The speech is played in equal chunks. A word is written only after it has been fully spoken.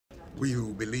We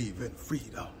who believe in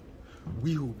freedom.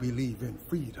 We who believe in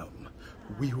freedom.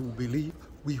 We who believe,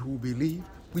 we who believe,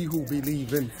 we who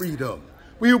believe in freedom.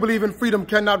 We who believe in freedom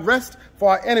cannot rest,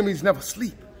 for our enemies never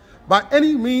sleep. By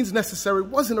any means necessary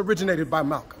wasn't originated by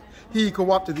Malcolm. He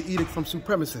co-opted the edict from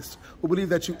supremacists who believe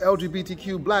that you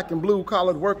LGBTQ, black and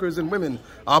blue-collared workers and women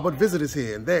are but visitors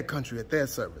here in their country at their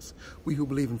service. We who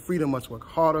believe in freedom must work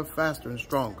harder, faster, and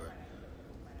stronger.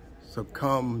 So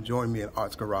come join me in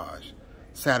Arts Garage,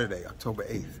 Saturday, October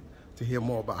 8th, to hear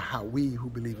more about how we who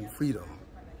believe in freedom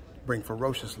bring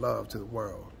ferocious love to the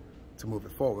world to move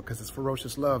it forward. Because it's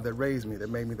ferocious love that raised me, that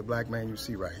made me the black man you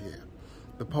see right here.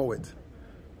 The poet,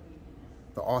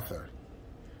 the author,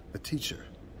 the teacher,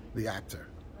 the actor,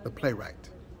 the playwright,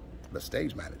 the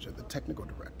stage manager, the technical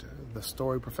director,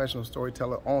 the professional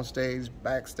storyteller on stage,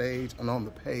 backstage, and on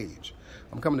the page.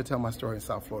 I'm coming to tell my story in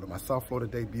South Florida. My South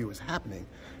Florida debut is happening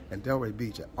in Delray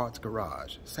Beach at Arts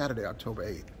Garage, Saturday, October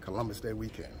 8th, Columbus Day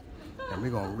weekend. And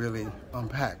we're gonna really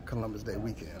unpack Columbus Day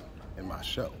weekend in my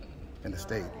show in the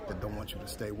state that don't want you to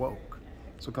stay woke.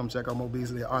 So come check out Mo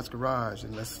Beasley at Arts Garage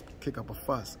and let's kick up a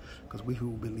fuss, because we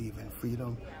who believe in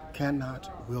freedom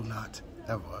cannot, will not,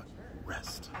 ever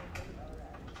rest.